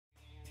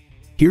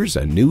Here's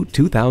a new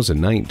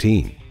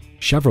 2019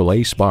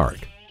 Chevrolet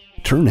Spark.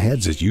 Turn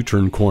heads as you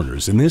turn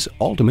corners in this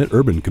ultimate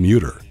urban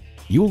commuter.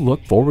 You'll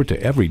look forward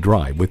to every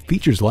drive with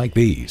features like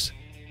these: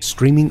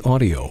 streaming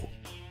audio,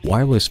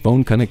 wireless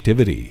phone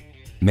connectivity,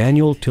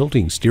 manual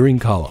tilting steering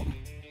column,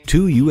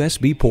 2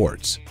 USB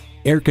ports,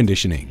 air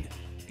conditioning,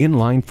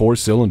 inline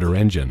 4-cylinder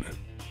engine,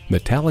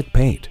 metallic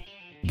paint,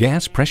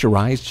 gas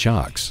pressurized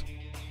shocks,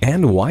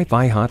 and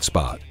Wi-Fi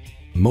hotspot.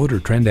 Motor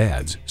Trend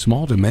adds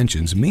small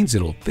dimensions means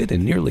it'll fit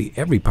in nearly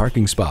every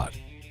parking spot.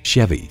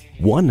 Chevy,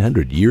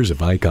 100 years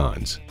of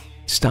icons.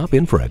 Stop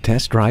in for a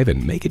test drive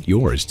and make it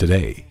yours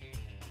today.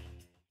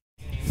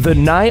 The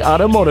Nye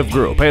Automotive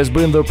Group has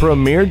been the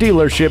premier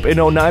dealership in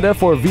Oneida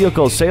for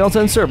vehicle sales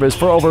and service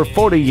for over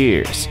 40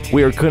 years.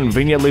 We are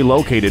conveniently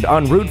located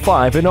on Route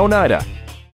 5 in Oneida.